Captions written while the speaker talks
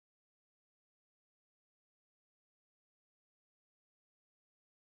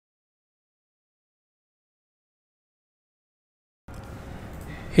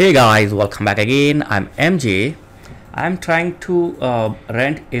Hey guys, welcome back again. I'm MJ. I'm trying to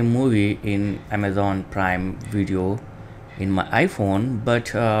rent a movie in Amazon Prime Video in my iPhone,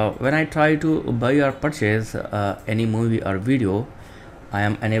 but when I try to buy or purchase any movie or video, I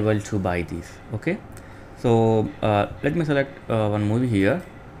am unable to buy this. Okay, so let me select one movie here,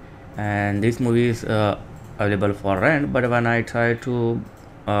 and this movie is available for rent. But when I try to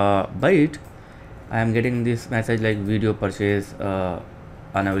buy it, I am getting this message like video purchase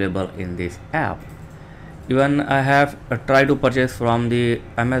unavailable in this app. Even I have tried to purchase from the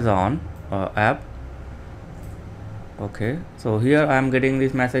Amazon app. Okay, so here I am getting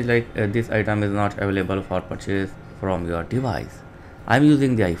this message like this item is not available for purchase from your device. I am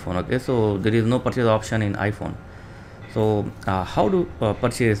using the iPhone. Okay, so there is no purchase option in iPhone. So how to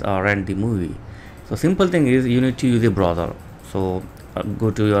purchase or rent the movie? So simple thing is you need to use a browser. So go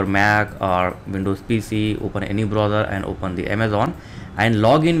to your Mac or Windows PC, open any browser and open the Amazon and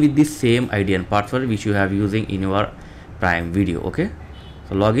log in with the same ID and password which you have using in your Prime Video. Okay,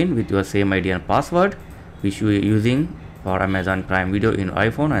 so log in with your same ID and password which you are using for Amazon Prime Video in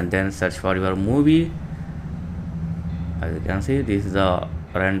iPhone, and then search for your movie. As you can see, this is the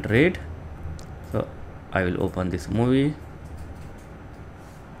rent rate. So I will open this movie.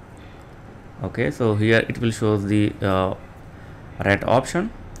 Okay, so here it will show the rent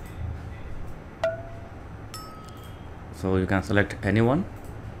option. So you can select anyone.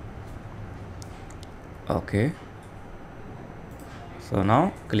 Okay, so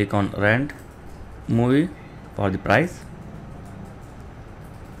now click on rent movie for the price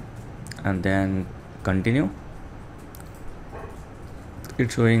and then continue.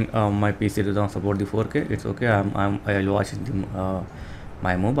 It's showing my PC does not support the 4K. It's okay. I'll watch the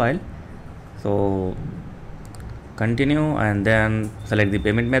my mobile. So continue and then select the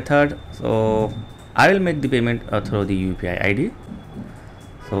payment method. So I will make the payment through the UPI ID.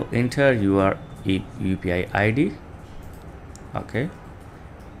 So enter your UPI ID. Okay,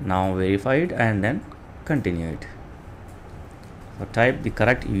 now verify it and then continue it. So type the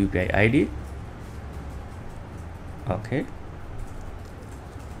correct UPI ID. Okay,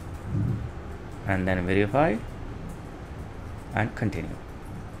 and then verify and continue.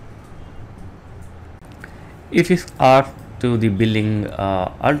 If you are to the billing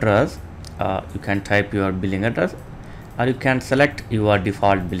address, you can type your billing address, or you can select your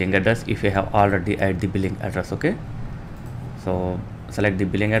default billing address if you have already added the billing address. Okay, so select the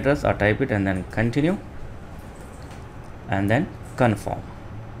billing address or type it and then continue and then confirm.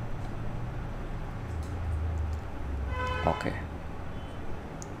 Okay,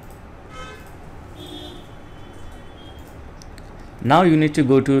 now you need to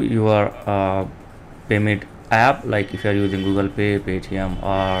go to your payment app, like if you are using Google Pay, Paytm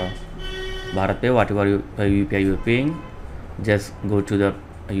or Bharat Pay, whatever UPI you are paying, just go to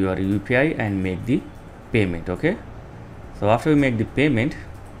your UPI and make the payment. Okay, so after you make the payment,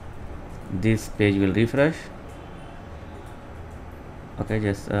 this page will refresh. Okay,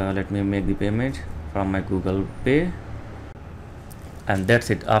 just let me make the payment from my Google Pay, and that's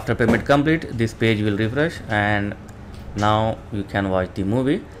it. After payment complete, this page will refresh and now you can watch the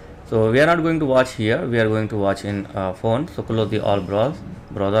movie. So we are not going to watch here, we are going to watch in phone. So close the all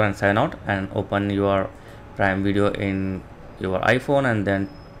browser and sign out and open your Prime Video in your iPhone and then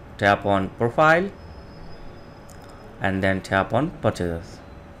tap on profile and then tap on purchases.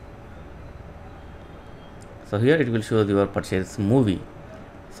 So here it will show your purchase movie.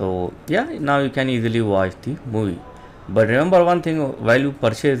 So yeah, now you can easily watch the movie. But remember one thing, while you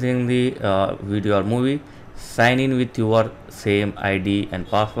purchasing the video or movie, sign in with your same ID and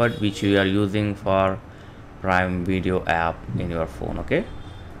password which you are using for Prime Video app in your phone. Okay,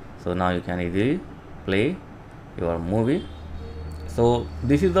 so now you can easily play your movie. So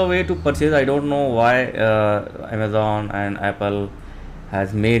this is the way to purchase. I don't know why Amazon and Apple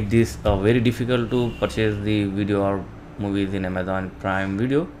has made this very difficult to purchase the video or movies in Amazon Prime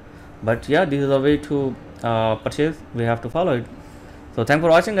Video, but yeah, this is the way to purchase. We have to follow it. So thanks for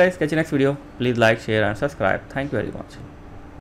watching guys. Catch you next video. Please like, share and subscribe. Thank you very much.